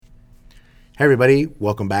Hey everybody,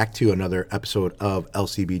 welcome back to another episode of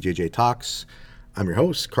LCBJJ Talks. I'm your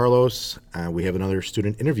host, Carlos. We have another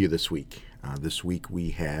student interview this week. This week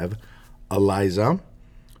we have Eliza.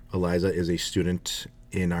 Eliza is a student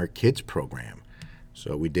in our kids program.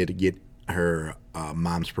 So we did get her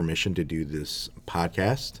mom's permission to do this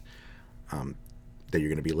podcast that you're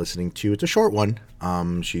going to be listening to. It's a short one.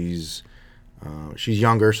 She's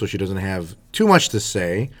younger, so she doesn't have too much to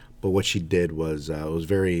say. But what she did was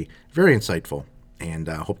very, very insightful, and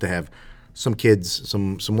hope to have some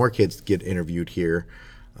more kids get interviewed here.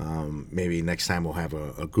 Maybe next time we'll have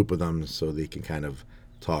a group of them so they can kind of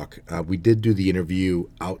talk. We did do the interview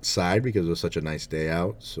outside because it was such a nice day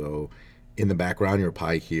out. So in the background, you'll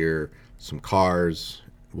probably hear some cars,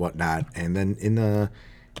 whatnot, and then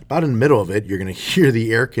about in the middle of it, you're going to hear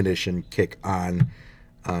the air condition kick on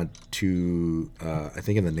to I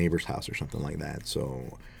think in the neighbor's house or something like that.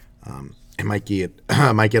 So. It might get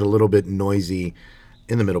a little bit noisy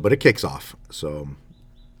in the middle, but it kicks off. So,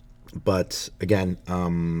 but again,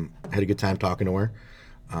 had a good time talking to her.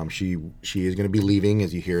 She is going to be leaving,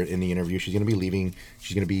 as you hear it in the interview. She's going to be leaving.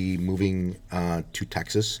 She's going to be moving to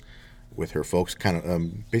Texas with her folks. Kind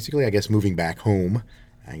of basically, I guess, moving back home.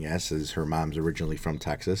 I guess, as her mom's originally from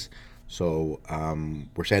Texas. So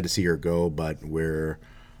we're sad to see her go, but we're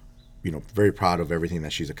very proud of everything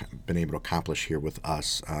that she's been able to accomplish here with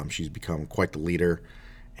us. She's become quite the leader,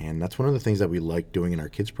 and that's one of the things that we like doing in our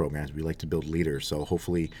kids programs. We like to build leaders. So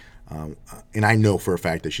hopefully, and I know for a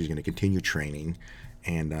fact that she's going to continue training,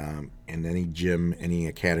 and any gym, any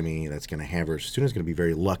academy that's going to have her students going to be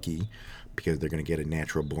very lucky because they're going to get a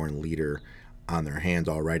natural born leader on their hands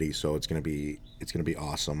already. So it's going to be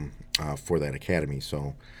awesome for that academy.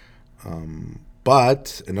 So.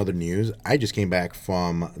 But in other news, I just came back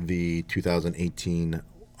from the 2018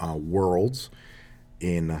 Worlds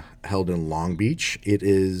held in Long Beach. It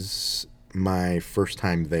is my first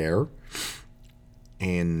time there,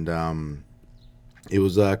 and it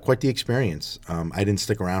was quite the experience. I didn't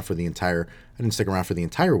stick around for the entire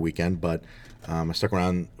weekend, but I stuck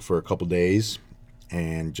around for a couple days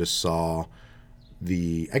and just saw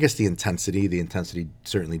the intensity. The intensity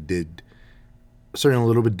certainly a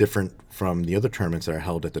little bit different from the other tournaments that are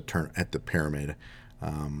held at the Pyramid,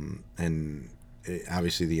 and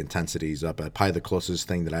obviously the intensity is up. Probably the closest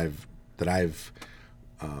thing that I've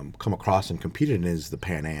come across and competed in is the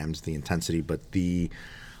Pan Ams. The intensity, but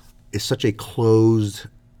it's such a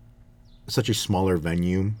smaller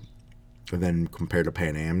venue than compared to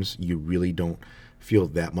Pan Ams. You really don't feel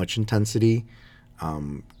that much intensity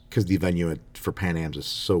because the venue for Pan Ams is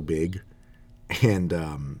so big, and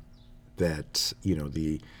that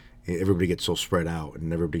everybody gets so spread out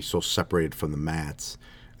and everybody's so separated from the mats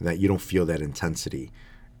that you don't feel that intensity.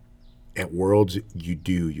 At Worlds,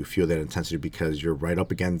 you feel that intensity because you're right on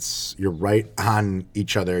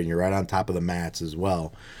each other and you're right on top of the mats as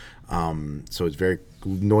well. So it's very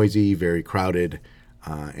noisy, very crowded,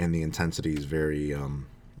 and the intensity is very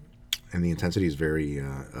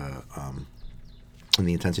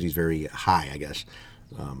high, I guess.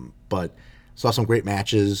 But saw some great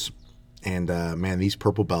matches. And man, these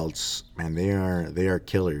purple belts, man, they are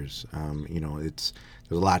killers. There's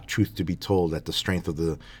a lot of truth to be told that the strength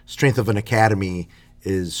of an academy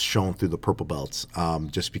is shown through the purple belts.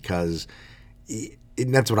 Just because,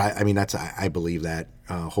 that's what I believe that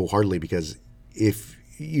wholeheartedly. Because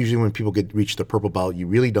usually when people reach the purple belt, you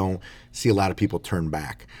really don't see a lot of people turn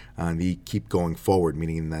back. They keep going forward,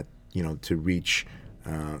 meaning that to reach,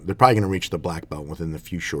 they're probably going to reach the black belt within a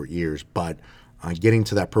few short years, but. Getting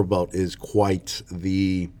to that purple belt is quite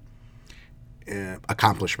the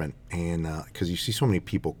accomplishment, and because you see so many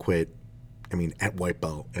people quit, at white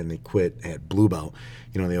belt and they quit at blue belt.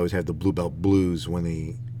 They always have the blue belt blues when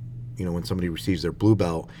when somebody receives their blue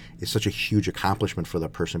belt. It's such a huge accomplishment for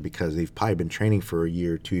that person because they've probably been training for a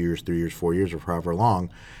year, 2 years, 3 years, 4 years, or however long.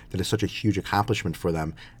 That is such a huge accomplishment for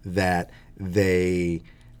them that they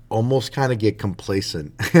almost kind of get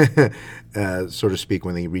complacent, so to speak,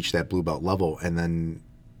 when they reach that blue belt level. And then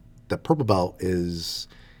the purple belt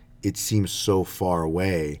it seems so far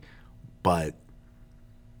away, but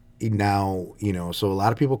now, so a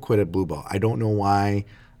lot of people quit at blue belt. I don't know why.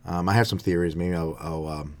 I have some theories. Maybe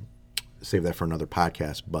I'll save that for another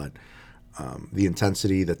podcast, but the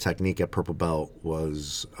intensity, the technique at purple belt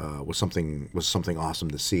was something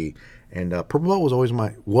awesome to see. And purple belt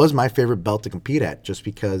was my favorite belt to compete at, just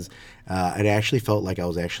because it actually felt like I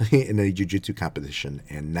was actually in a jiu-jitsu competition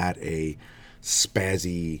and not a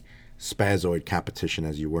spazoid competition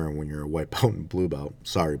as you were when you're a white belt and blue belt.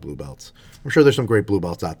 Sorry, blue belts. I'm sure there's some great blue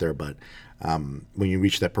belts out there, but when you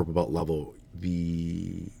reach that purple belt level,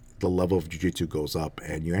 the the level of jiu-jitsu goes up,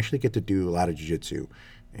 and you actually get to do a lot of jiu-jitsu,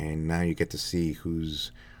 and now you get to see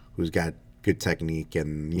who's got good technique,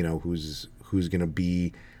 and who's gonna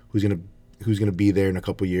be there in a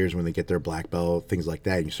couple years when they get their black belt, things like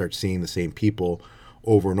that. And you start seeing the same people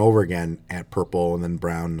over and over again at purple, and then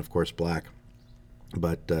brown, and of course black.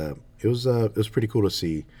 But it was pretty cool to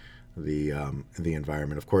see the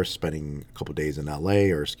environment. Of course, spending a couple days in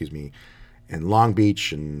LA, or excuse me, in Long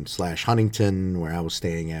Beach and / Huntington, where I was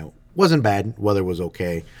staying at, wasn't bad. Weather was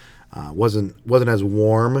okay. Wasn't as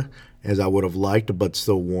warm as I would have liked, but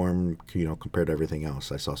still warm, compared to everything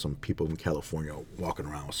else. I saw some people in California walking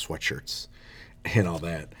around with sweatshirts and all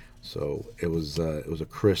that. So it was a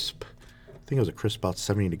crisp. I think it was a crisp about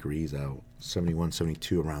 70 degrees out, 71,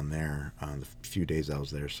 72 around there. The few days I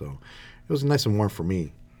was there, so it was nice and warm for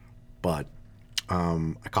me. But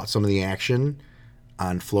I caught some of the action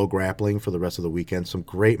on Flow Grappling for the rest of the weekend. Some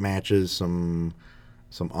great matches, some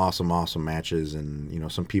awesome matches,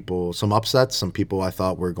 and some upsets. Some people I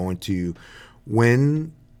thought were going to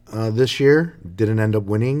win this year didn't end up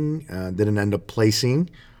winning, didn't end up placing.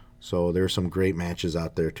 So there are some great matches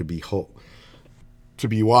out there to be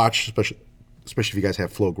watched, especially if you guys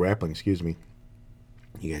have Flow Grappling. Excuse me.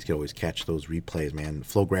 You guys can always catch those replays, man.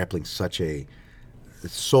 Flow Grappling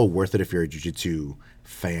it's so worth it if you're a jiu-jitsu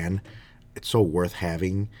fan. It's so worth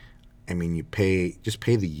having. I mean, you pay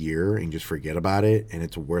the year and just forget about it, and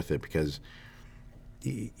it's worth it because,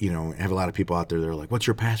 I have a lot of people out there that are like, what's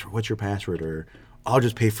your password? Or I'll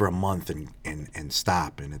just pay for a month and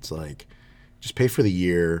stop. And it's like, just pay for the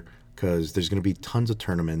year, because there's going to be tons of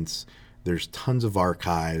tournaments. There's tons of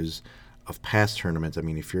archives of past tournaments. I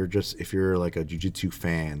mean, if you're like a jiu-jitsu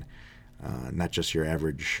fan, not just your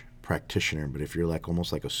average practitioner, but if you're like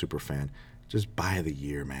almost like a super fan, just buy the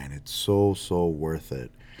year, man. It's so worth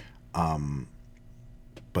it.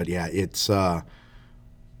 But yeah, it's so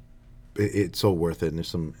worth it. And there's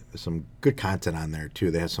some good content on there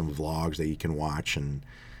too. They have some vlogs that you can watch, and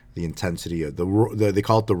the intensity of they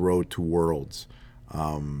call it the Road to Worlds,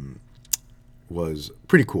 was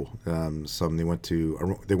pretty cool.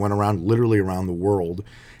 They went around literally around the world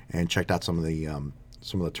and checked out some of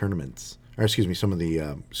the tournaments, or excuse me, some of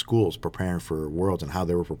the schools preparing for Worlds and how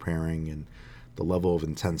they were preparing and the level of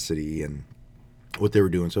intensity and what they were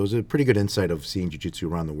doing. So it was a pretty good insight of seeing jiu-jitsu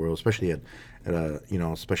around the world, especially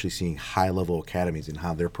especially seeing high-level academies and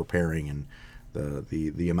how they're preparing, and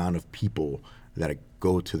the amount of people that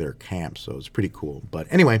go to their camps. So it's pretty cool. But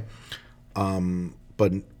anyway,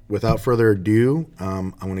 but without further ado, I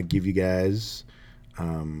want to give you guys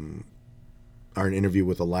our interview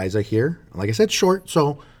with Eliza here. Like I said, short,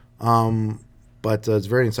 so but it's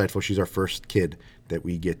very insightful. She's our first kid that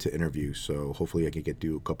we get to interview, so hopefully I can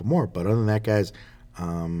do a couple more. But other than that, guys,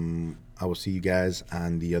 I will see you guys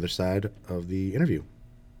on the other side of the interview.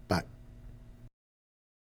 Bye.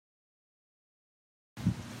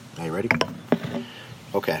 Are you ready?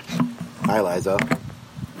 Okay. Hi, Eliza.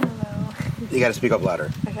 Hello. You got to speak up louder.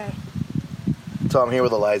 Okay. So I'm here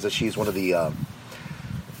with Eliza. She's one of the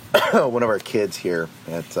one of our kids here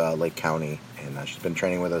at Lake County, and she's been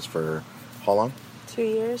training with us for how long? 2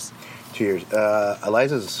 years. 2 years.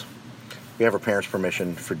 Eliza's, we have her parents'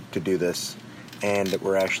 permission to do this, and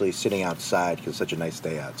we're actually sitting outside because it's such a nice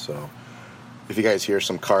day out. So if you guys hear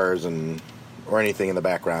some cars or anything in the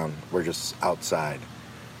background, we're just outside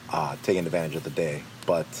taking advantage of the day.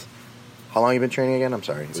 But how long have you been training again? I'm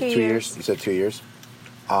sorry. 2 years. You said 2 years?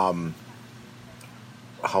 How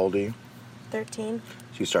old are you? 13.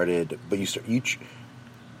 So you started, but you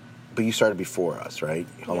started before us, right?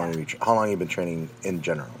 How long have you been training in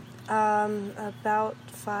general? About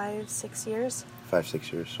 5-6 years.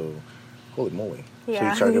 5-6 years. So, holy moly!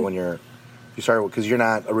 Yeah. So you started because you're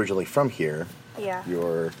not originally from here. Yeah.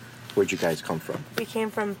 Where'd you guys come from? We came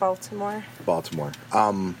from Baltimore. Baltimore.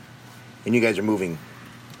 And you guys are moving.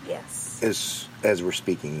 Yes. As we're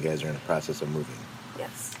speaking, you guys are in the process of moving.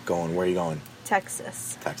 Yes. Where are you going?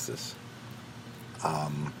 Texas.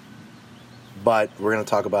 But we're going to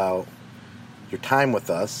talk about your time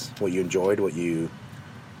with us, what you enjoyed, mainly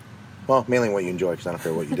what you enjoyed, because I don't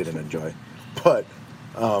care what you didn't enjoy. But,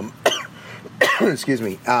 excuse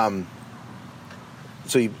me.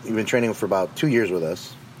 So you've been training for about 2 years with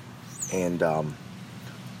us, and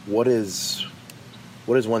what is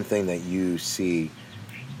one thing that you see?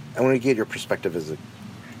 I want to get your perspective as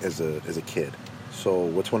a kid. So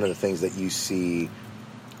what's one of the things that you see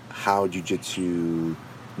how jiu-jitsu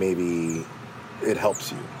maybe it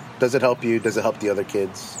helps you? Does it help you? Does it help the other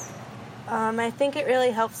kids? I think it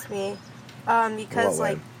really helps me because,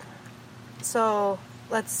 so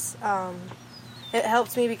let's it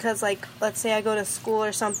helps me because, like, let's say I go to school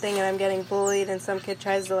or something and I'm getting bullied and some kid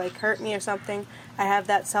tries to, like, hurt me or something. I have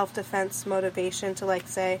that self-defense motivation to, like,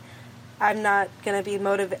 say, I'm not going to be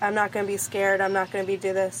I'm not going to be scared. I'm not going to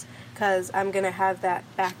do this because I'm going to have that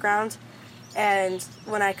background. And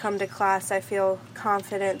when I come to class, I feel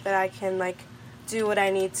confident that I can, like, do what I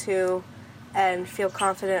need to and feel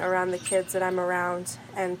confident around the kids that I'm around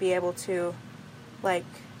and be able to, like,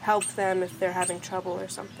 help them if they're having trouble or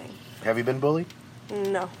something. Have you been bullied?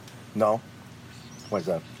 No. No? What's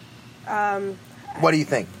that? What do you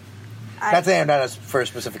think? Not saying not for a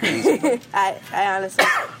specific reason. I honestly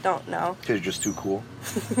don't know. Because you're just too cool?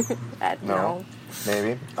 No.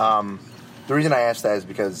 Maybe. The reason I ask that is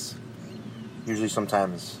because usually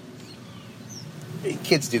sometimes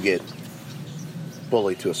kids do get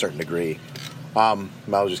bullied to a certain degree. I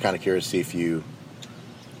was just kind of curious to see if you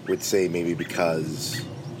would say maybe because,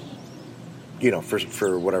 you know,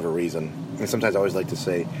 for whatever reason. And sometimes I always like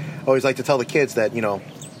to tell the kids that, you know,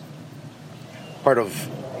 part of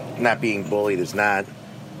not being bullied is not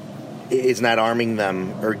arming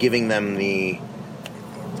them or giving them the,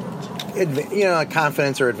 you know,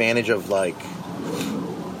 confidence or advantage of, like,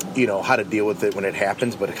 you know, how to deal with it when it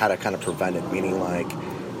happens, but how to kind of prevent it. Meaning, like,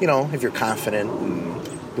 you know, if you're confident and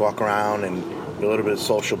you walk around and you're a little bit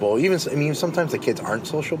sociable, even sometimes the kids aren't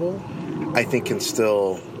sociable, I think can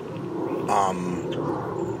still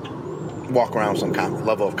walk around with some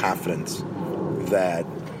level of confidence that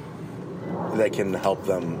can help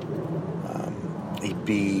them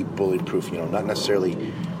be bully proof. You know, not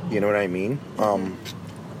necessarily, you know what I mean.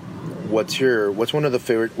 What's one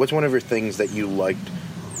of your things that you like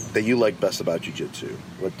best about jiu-jitsu?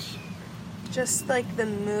 What's just like the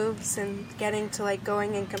moves and getting to, like,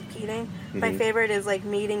 going and competing. Mm-hmm. My favorite is, like,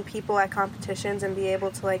 meeting people at competitions and be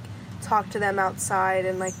able to, like, talk to them outside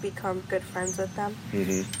and, like, become good friends with them.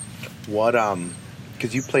 Mm-hmm. What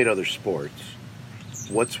because you played other sports,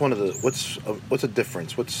 what's a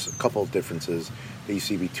difference? What's a couple of differences that you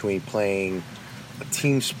see between playing a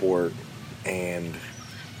team sport and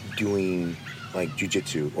doing, like,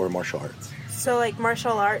 jiu-jitsu or martial arts? So, like,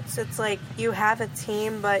 martial arts, it's like you have a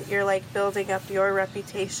team, but you're, like, building up your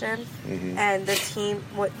reputation. Mm-hmm. And the team,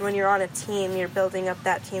 when you're on a team, you're building up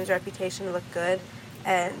that team's reputation to look good.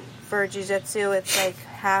 And for jiu-jitsu, it's, like,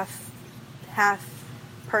 half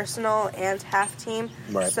personal and half team.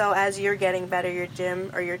 Right. So as you're getting better, your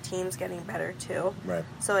gym or your team's getting better, too. Right.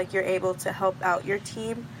 So, like, you're able to help out your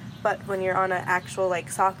team. But when you're on an actual,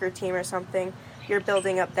 like, soccer team or something, you're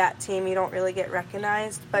building up that team, you don't really get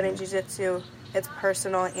recognized. But in jiu-jitsu, it's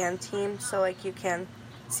personal and team, so, like, you can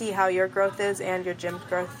see how your growth is and your gym's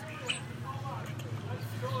growth.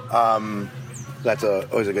 That's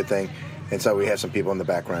always a good thing. And so we have some people in the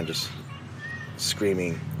background just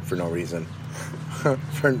screaming for no reason.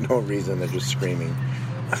 For no reason, they're just screaming.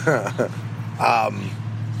 But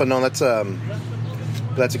no, that's a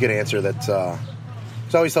good answer. That's I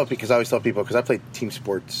always tell people, because I played team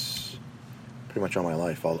sports pretty much all my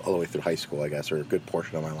life, all the way through high school, I guess, or a good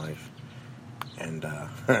portion of my life. And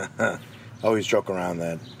I always joke around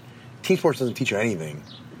that team sports doesn't teach you anything.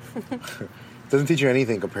 Doesn't teach you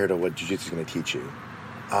anything compared to what jiu-jitsu is going to teach you.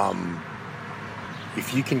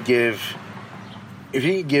 If you can give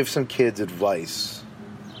some kids advice,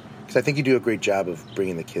 because I think you do a great job of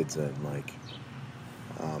bringing the kids in, like,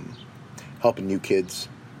 helping new kids.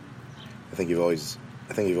 I think you've always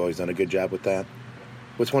done a good job with that.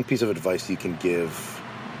 What's one piece of advice you can give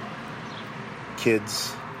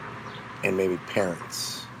kids and maybe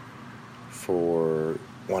parents for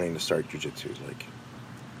wanting to start jiu-jitsu, like,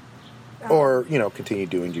 or, you know, continue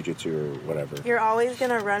doing jiu-jitsu or whatever? You're always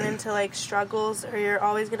going to run into, like, struggles, or you're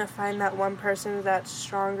always going to find that one person that's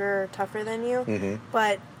stronger or tougher than you. Mm-hmm.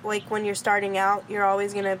 But, like, when you're starting out, you're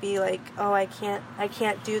always going to be like, oh, I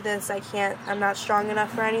can't do this, I'm not strong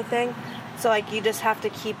enough for anything. So, like, you just have to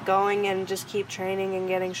keep going and just keep training and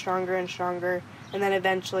getting stronger and stronger. And then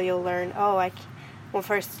eventually you'll learn,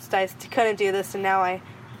 first I couldn't do this, and now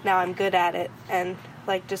I'm good at it. And,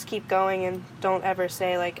 like, just keep going and don't ever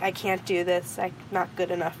say, like, I can't do this, I'm not good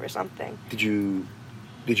enough or something. Did you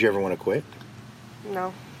ever want to quit?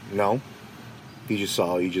 No. No? You just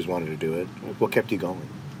wanted to do it? What kept you going?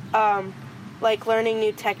 Like, learning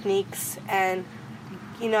new techniques and,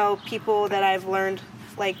 you know, people that I've learned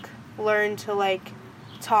to, like,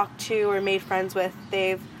 talk to or made friends with,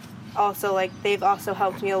 they've also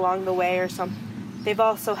helped me along the way, they've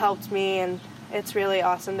also helped me, and it's really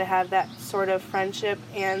awesome to have that sort of friendship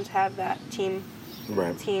and have that team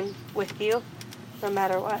with you, no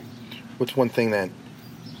matter what. What's one thing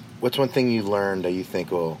you learned that you think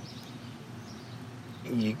will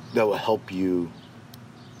help you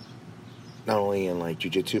not only in like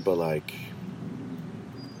jiu-jitsu, but like,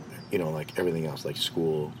 you know, like everything else, like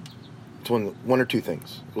school. It's one or two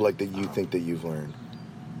things like that you think that you've learned.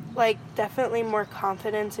 Like, definitely more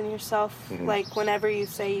confidence in yourself. Mm-hmm. Like, whenever you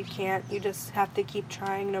say you can't, you just have to keep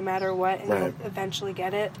trying no matter what, and Right. you'll eventually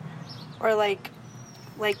get it. Or, like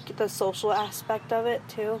the social aspect of it,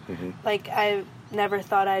 too. Mm-hmm. Like, I never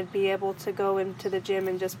thought I'd be able to go into the gym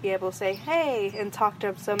and just be able to say, hey, and talk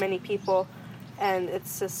to so many people. And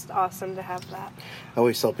it's just awesome to have that. I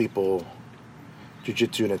always tell people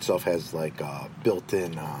jiu-jitsu in itself has like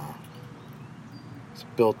built-in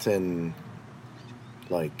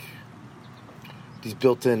like these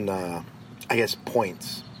built-in I guess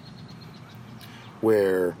points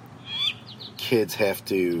where kids have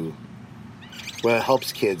to, well, it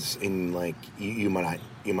helps kids in like you might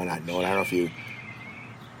not know it. I don't know if you,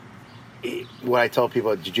 what I tell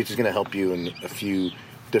people, jiu-jitsu is going to help you in a few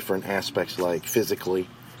different aspects, like physically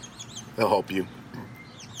it'll help you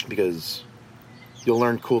because you'll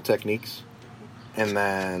learn cool techniques and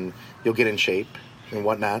then you'll get in shape and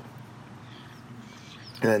whatnot.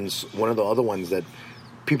 And then one of the other ones that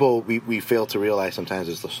people, we fail to realize sometimes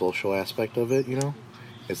is the social aspect of it, you know?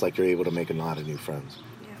 It's like you're able to make a lot of new friends.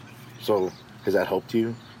 Yeah. So, has that helped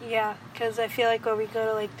you? Yeah, because I feel like when we go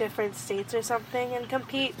to like different states or something and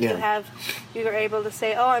compete, Yeah. you are able to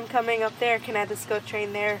say, oh, I'm coming up there, can I just go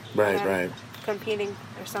train there? Right, when I'm right. competing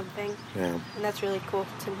or something. Yeah. And that's really cool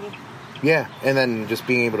to me. Yeah, and then just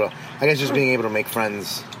being able to, I guess just being able to make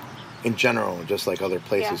friends in general, just like other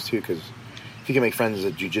places too, because if you can make friends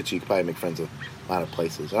at jiu-jitsu, you can probably make friends at a lot of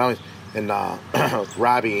places. And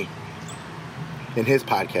Robbie, in his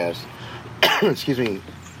podcast, excuse me,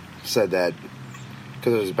 said that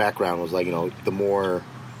because of his background was like, you know, the more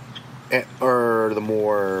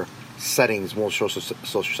settings, more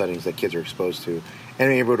social settings that kids are exposed to, and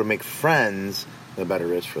being able to make friends, the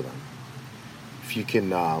better it is for them. If you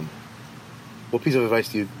can, what piece of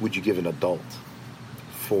advice would you give an adult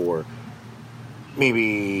for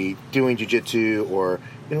maybe doing jiu-jitsu, or,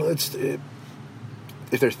 you know, if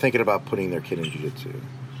they're thinking about putting their kid in jiu-jitsu,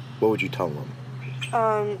 what would you tell them?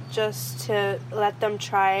 Just to let them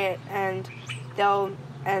try it, and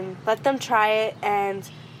let them try it, and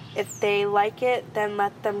if they like it, then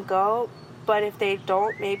let them go. But if they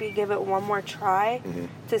don't, maybe give it one more try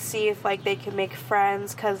to see if like they can make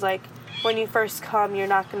friends. Because like when you first come, you're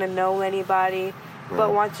not going to know anybody. Right.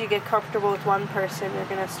 But once you get comfortable with one person, you're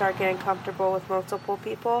going to start getting comfortable with multiple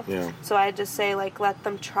people. Yeah. So I just say like let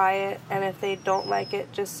them try it, and if they don't like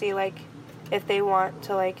it, just see like if they want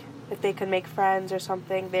to like if they could make friends or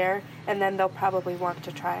something there, and then they'll probably want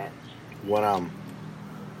to try it.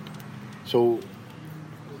 So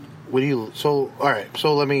what do you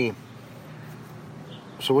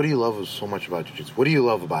love so much about jiu-jitsu? What do you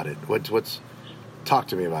love about it? Talk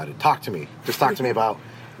to me about it. Talk to me. Just talk to me about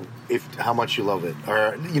how much you love it,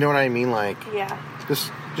 or you know what I mean? Like, yeah.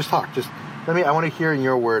 Just talk. I want to hear in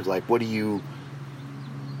your words, like, why do you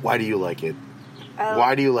like it?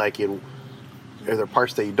 Why do you like it? Are there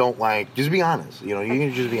parts that you don't like? Just be honest. You know, you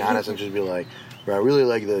can just be honest and just be like, I really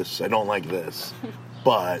like this. I don't like this.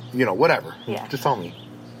 But, you know, whatever. Yeah. Just tell me.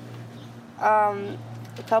 I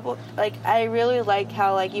really like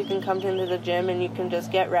how, like, you can come into the gym and you can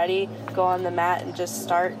just get ready, go on the mat, and just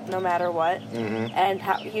start no matter what. Mm-hmm. And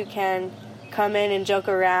how you can come in and joke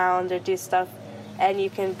around or do stuff, and you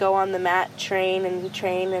can go on the mat, train, and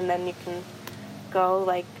then you can go.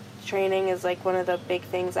 Like, training is, like, one of the big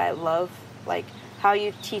things I love. Like, how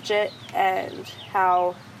you teach it and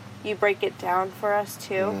how you break it down for us,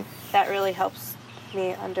 too. Mm-hmm. That really helps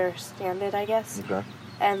me understand it, I guess. Okay.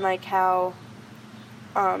 And, like, how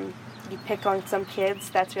you pick on some kids.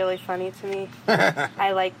 That's really funny to me.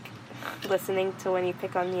 I like listening to when you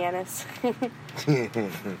pick on Yanis.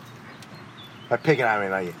 By picking on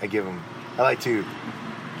him, I give him... I like to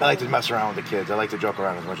mess around with the kids. I like to joke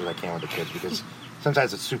around as much as I can with the kids because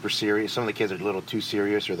sometimes it's super serious. Some of the kids are a little too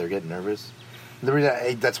serious or they're getting nervous.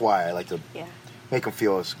 That's why I like to make them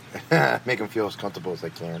feel as comfortable as I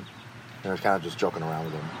can. And kind of just joking around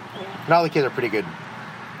with them. Yeah. And all the kids are pretty good.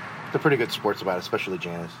 They're pretty good sports about it, especially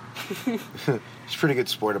Janice. She's pretty good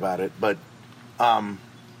sport about it. But, so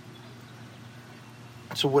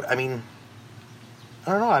what, I mean,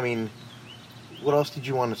 I don't know. I mean, what else do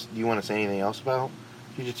you want to say anything else about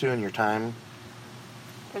jiu-jitsu and your time?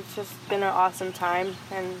 It's just been an awesome time,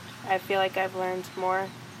 and I feel like I've learned more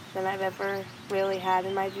than I've ever really had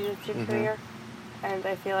in my jiu-jitsu career. And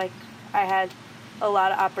I feel like I had a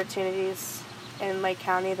lot of opportunities in Lake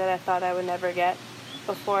County that I thought I would never get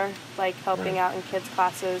before, like helping out in kids'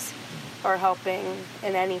 classes or helping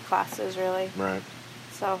in any classes, really. Right.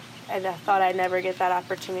 So I thought I'd never get that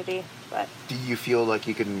opportunity. But do you feel like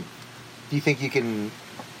you can? Do you think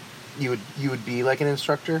you would be like an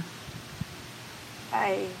instructor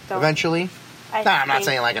I don't. eventually? I'm not think-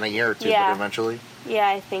 saying like in a year or two, Yeah. but eventually. Yeah,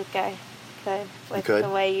 I think I could. With could? the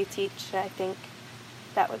way you teach, I think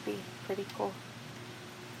that would be pretty cool.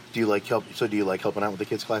 Do you like help? So do you like helping out with the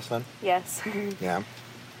kids class then? Yes. Yeah.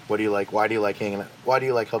 What do you like? Why do you like hanging? Why do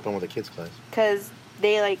you like helping with the kids class? Because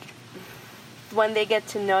they, like, when they get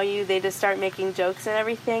to know you, they just start making jokes and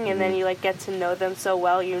everything, and then you, like, get to know them so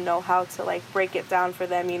well, you know how to, like, break it down for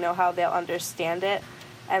them, you know how they'll understand it,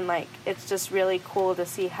 and, like, it's just really cool to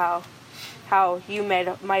see how you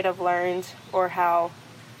might have learned, or how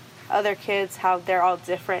other kids, how they're all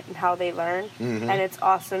different and how they learn, and it's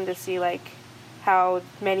awesome to see, like, how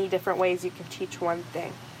many different ways you can teach one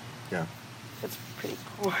thing. Yeah. It's pretty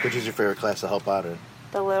cool. Which is your favorite class to help out in?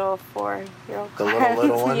 The little 4-year-old The class.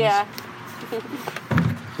 little ones? Yeah.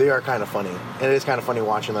 They are kind of funny. And it is kind of funny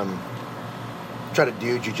watching them try to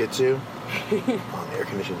do jujitsu. Oh, the air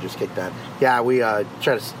conditioner just kicked that. Yeah, we try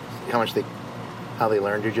to see how they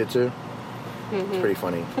learn jujitsu. It's pretty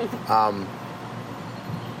funny.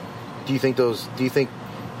 Do you think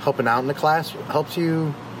helping out in the class helps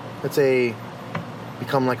you, let's say,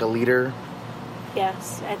 become like a leader?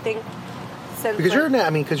 Yes, I think since Because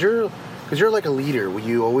you're like a leader. Were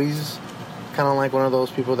you always kind of like one of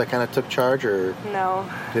those people that kind of took charge, or no,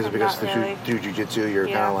 is it because not really. through jujitsu you're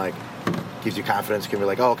Yeah. kind of like gives you confidence? Can be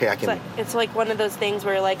like, oh, okay, I can. It's like one of those things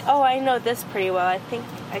where you're like, oh, I know this pretty well. I think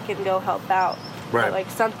I can go help out. Right. But like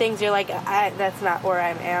some things you're like, that's not where I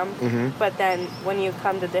am. Mm-hmm. But then when you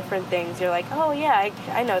come to different things, you're like, oh yeah,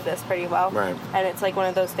 I know this pretty well. Right. And it's like one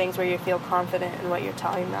of those things where you feel confident in what you're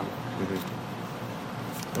telling them.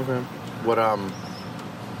 Okay. What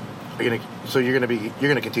you're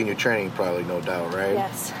gonna continue training, probably, no doubt, right?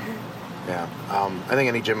 Yes. Yeah. I think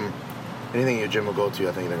anything your gym will go to,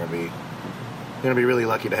 I think they're gonna be really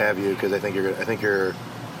lucky to have you, because I think you're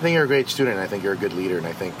a great student. And I think you're a good leader, and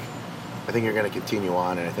I think you're gonna continue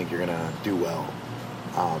on, and I think you're gonna do well.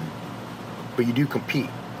 But you do compete.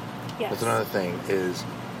 Yes. That's another thing. Is,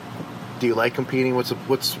 do you like competing?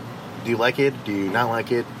 Do you like it? Do you not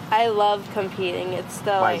like it? I love competing. It's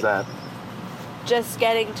the Why is that? just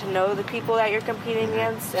getting to know the people that you're competing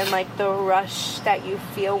against, and like the rush that you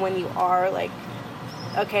feel when you are like,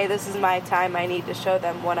 okay, this is my time, I need to show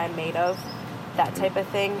them what I'm made of, that type of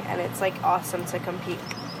thing, and it's like awesome to compete.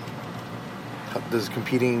 Does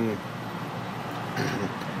competing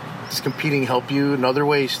help you in other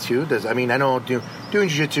ways too? I know doing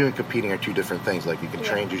jiu-jitsu and competing are two different things. Like, you can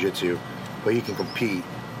train jiu-jitsu, but you can compete,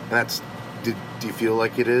 and do you feel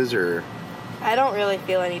like it is, or? I don't really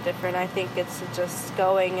feel any different. I think it's just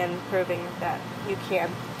going and proving that you can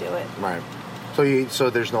do it. Right.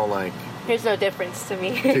 So there's no like. There's no difference to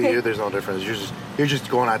me. To you, there's no difference. You're just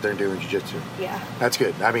going out there and doing jiu-jitsu. Yeah. That's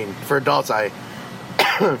good. I mean, for the adults, I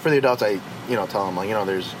tell them, like,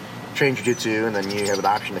 there's train jiu-jitsu, and then you have an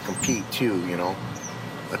option to compete too.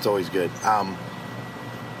 That's always good. Well,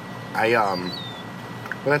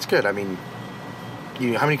 that's good. I mean,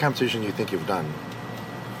 how many competitions do you think you've done?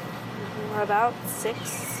 About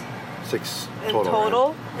 6. 6 In total.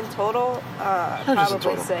 total? Right? In total, How much is in probably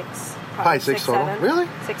total? 6. Probably 6 total. 7. Really?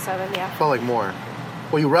 6, 7, yeah. Felt like more.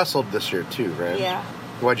 Well, you wrestled this year too, right? Yeah.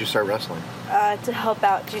 Why'd you start wrestling? To help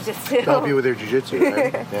out jiu-jitsu. To help you with your jiu-jitsu,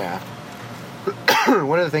 right? Yeah.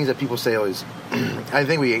 One of the things that people say always, I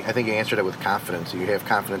think you answered it with confidence. You have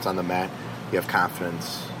confidence on the mat. You have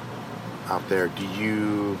confidence out there. Do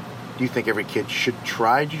you think every kid should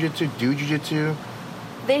try jiu-jitsu, do jiu-jitsu?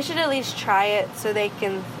 They should at least try it so they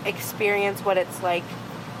can experience what it's like,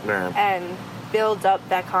 and build up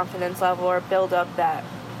that confidence level, or build up that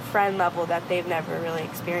friend level that they've never really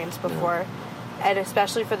experienced before. Yeah. And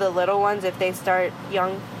especially for the little ones, if they start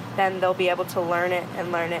young, then they'll be able to learn it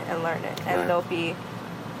and learn it and learn it, and they'll be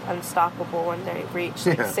unstoppable when they reach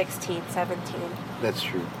 16, 17. That's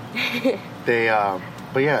true. They,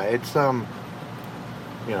 but yeah, it's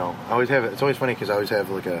it's always funny because I always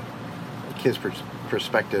have like a kid's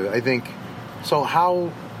perspective. I think so.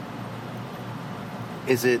 How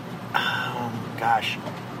is it?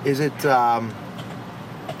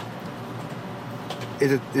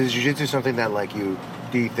 Is jiu-jitsu something that, like, do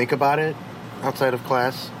you think about it outside of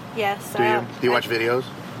class? Yes. Do you watch videos?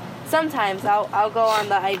 Sometimes I'll go on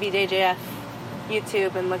the IBJJF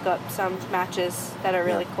YouTube and look up some matches that are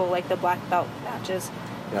really cool, like the black belt matches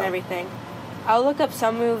and everything. I'll look up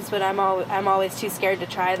some moves, but I'm always too scared to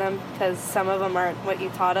try them because some of them aren't what you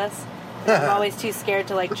taught us. I'm always too scared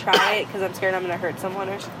to like try it because I'm scared I'm gonna hurt someone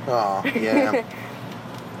or something. Oh yeah.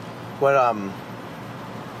 What I don't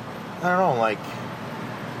know, like,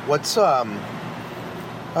 what's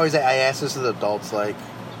I ask this to the adults, like,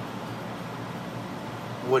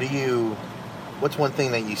 what's one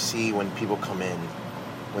thing that you see when people come in,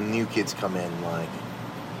 when new kids come in, like,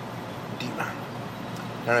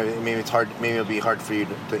 I don't know, maybe it's hard, maybe it'll be hard for you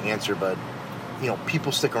to answer, but,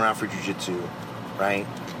 people stick around for jiu-jitsu, right?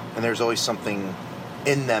 And there's always something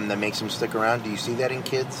in them that makes them stick around. Do you see that in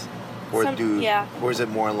kids? Or or is it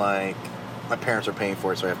more like, my parents are paying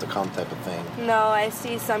for it, so I have to come type of thing? No, I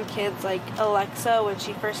see some kids, like Alexa, when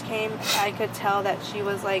she first came, I could tell that she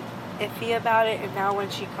was, like, iffy about it, and now when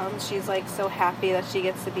she comes, she's, like, so happy that she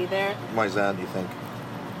gets to be there. Why is that, do you think?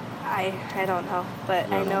 I don't know,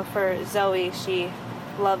 but I know for Zoe, she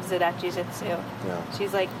loves it at jiu-jitsu. Yeah.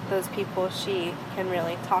 She's like those people she can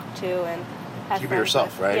really talk to and have She can be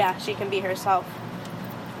herself, with. right? Yeah, she can be herself.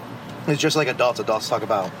 It's just like adults. Adults talk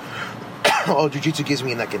about, oh, jiu-jitsu gives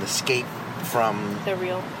me like an escape from the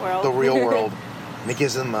real world. And it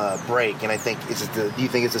gives them a break. And I think, do you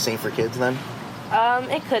think it's the same for kids then?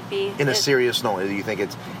 It could be. In a serious note, do you think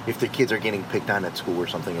it's, if the kids are getting picked on at school or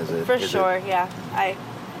something, is it? For sure, yeah.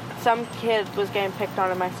 Some kid was getting picked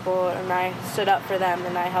on in my school, and I stood up for them,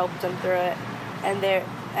 and I helped them through it.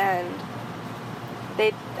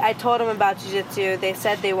 I told them about jiu-jitsu. They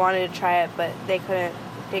said they wanted to try it, but they couldn't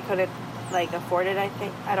like afford it, I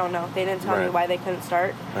think. I don't know. They didn't tell me why they couldn't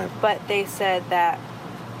start. Right. But they said that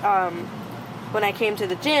when I came to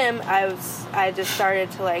the gym, I just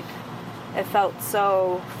started to, like, it felt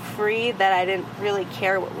so free that I didn't really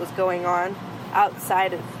care what was going on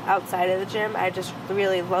outside of the gym. I just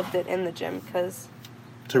really loved it in the gym because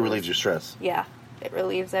to relieve your stress. Yeah, it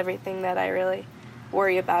relieves everything that I really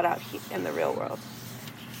worry about out in the real world.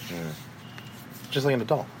 Yeah. Just like an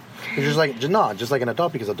adult. Just like an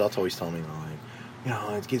adult, because adults always tell me,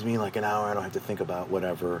 like, it gives me like an hour. I don't have to think about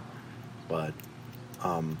whatever. But,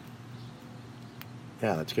 yeah,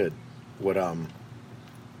 that's good. What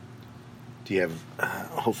do you have?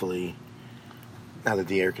 Hopefully, now that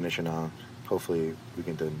the air conditioner on. Hopefully we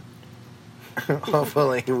can do.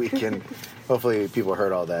 Hopefully people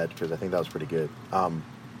heard all that, because I think that was pretty good.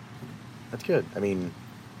 That's good. I mean,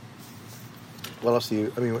 what else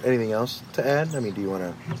anything else to add? I mean, do you want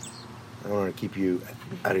to? I don't want to keep you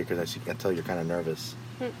out of here because I can tell you're kind of nervous.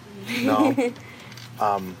 No.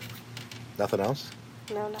 Nothing else?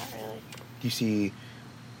 No, not really. Do you see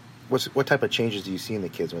what type of changes do you see in the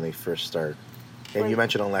kids when they first start? And you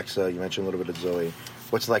mentioned Alexa. You mentioned a little bit of Zoe.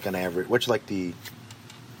 What's like the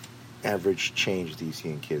average change do you see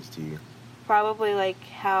in kids? Do you probably like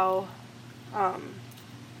how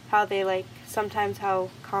they, like, sometimes how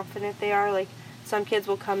confident they are. Like, some kids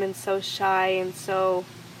will come in so shy and so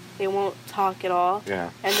they won't talk at all. Yeah.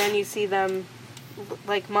 And then you see them,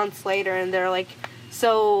 like, months later, and they're, like,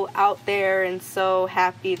 so out there and so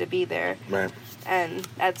happy to be there. Right. And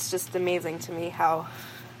that's just amazing to me how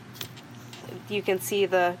you can see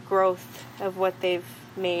the growth of what they've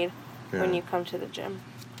made when you come to the gym.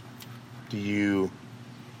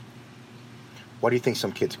 Why do you think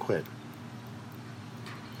some kids quit?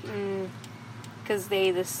 Because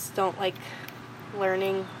they just don't like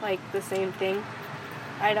learning, like, the same thing.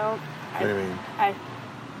 I don't. What do you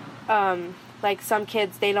mean? Like, some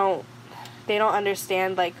kids, they don't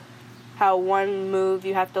understand, like, how one move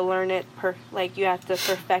you have to learn it you have to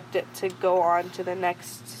perfect it to go on to the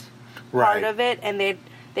next part of it, and they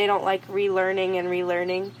don't like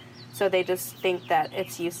relearning, so they just think that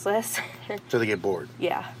it's useless. So they get bored.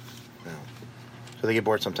 Yeah. So they get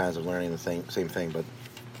bored sometimes of learning the same thing, but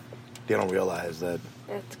they don't realize that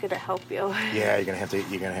it's gonna help you. Yeah, you're gonna have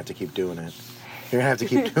to keep doing it. You're gonna have to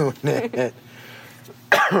keep doing it.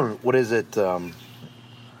 What is it? You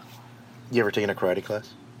ever taken a karate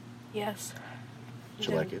class? Yes. Did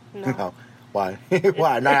you like it? No. Why?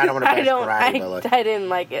 Why? No, I don't want to bash karate. But like, I didn't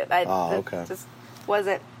like it. okay. It just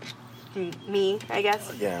wasn't me, I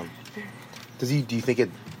guess. Yeah. Do you think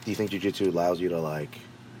jiu-jitsu allows you to, like,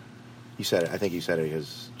 you said it, I think you said it,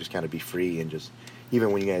 is just kind of be free and just,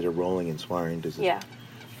 even when you guys are rolling and sparring, does it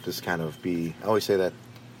just kind of be, I always say that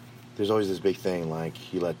there's always this big thing,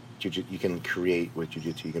 like, you can create with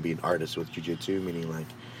jiu-jitsu, you can be an artist with jiu-jitsu, meaning, like,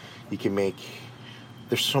 you can make,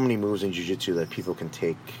 there's so many moves in jiu-jitsu that people can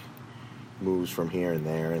take moves from here and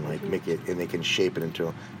there and, like, make it, and they can shape it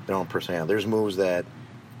into their own personality. There's moves that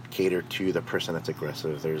cater to the person that's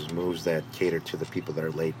aggressive. There's moves that cater to the people that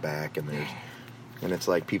are laid back, and it's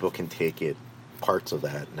like people can take it, parts of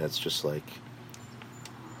that, and it's just like,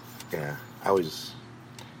 yeah, I think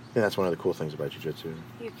that's one of the cool things about jiu-jitsu.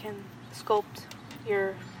 You can sculpt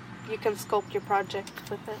your project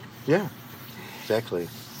with it. Yeah, exactly.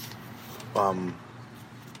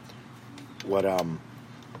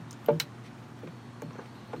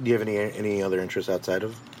 Do you have any other interests outside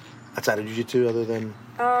of jiu-jitsu other than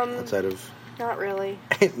outside of? Not really.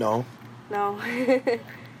 No. No.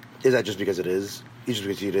 Is that just because it is? Just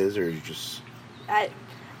because it is, or you just? I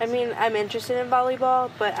mean, I'm interested in volleyball,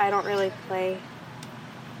 but I don't really play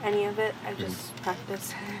any of it. I just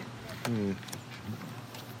practice.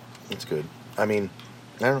 That's good. I mean,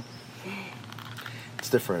 I don't know. It's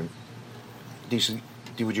different. Do you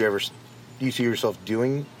see yourself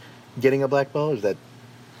getting a black belt? Or is that?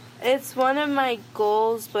 It's one of my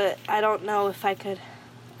goals, but I don't know if I could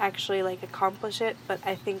actually accomplish it. But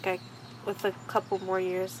I think with a couple more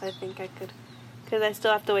years, I think I could. Because I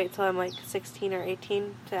still have to wait till I'm 16 or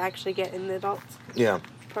 18 to actually get in the adults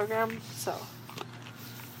program. So.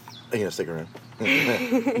 Are you gonna stick around?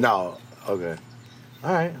 No. Okay.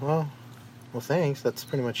 All right. Well, thanks. That's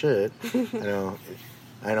pretty much it.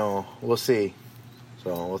 I know. We'll see.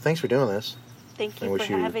 So, thanks for doing this. Thank you for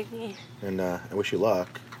having me. And I wish you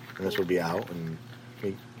luck. And this will be out, and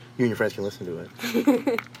you and your friends can listen to it.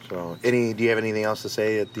 So, do you have anything else to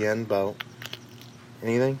say at the end about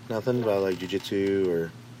anything? Nothing about jiu-jitsu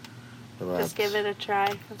or? Just give it a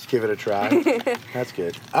try. Just give it a try. That's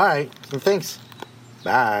good. All right. So thanks.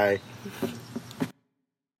 Bye.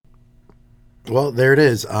 Well, there it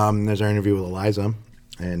is. There's our interview with Eliza,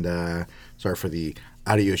 and sorry for the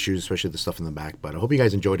audio issues, especially the stuff in the back. But I hope you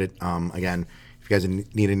guys enjoyed it. Again, if you guys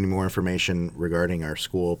need any more information regarding our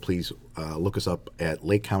school, please look us up at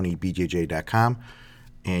lakecountybjj.com,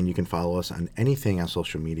 and you can follow us on anything on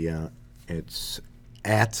social media. It's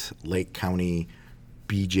at Lake County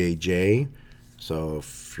BJJ. So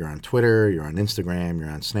if you're on Twitter, you're on Instagram, you're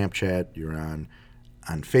on Snapchat, you're on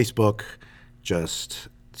Facebook, just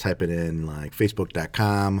type it in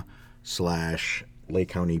facebook.com/Lake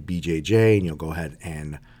County BJJ, and you'll go ahead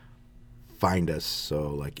and find us.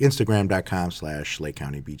 So Instagram.com/Lake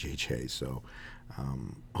County BJJ. So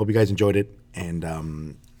hope you guys enjoyed it, and I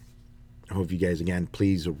hope you guys, again,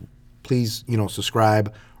 please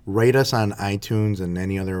subscribe, rate us on iTunes and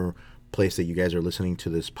any other place that you guys are listening to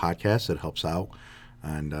this podcast. It helps out,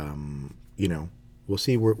 and we'll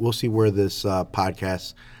see where this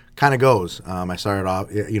podcast kind of goes. I started off,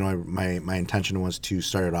 my intention was to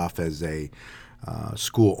start it off as a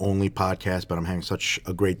school only podcast, but I'm having such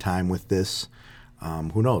a great time with this.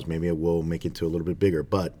 Who knows? Maybe it will make it to a little bit bigger.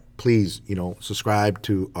 But please, subscribe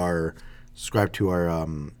to our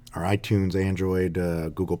iTunes, Android,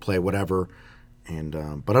 Google Play, whatever. And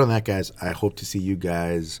but other than that, guys, I hope to see you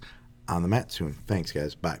guys on the mat soon. Thanks,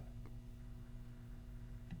 guys. Bye.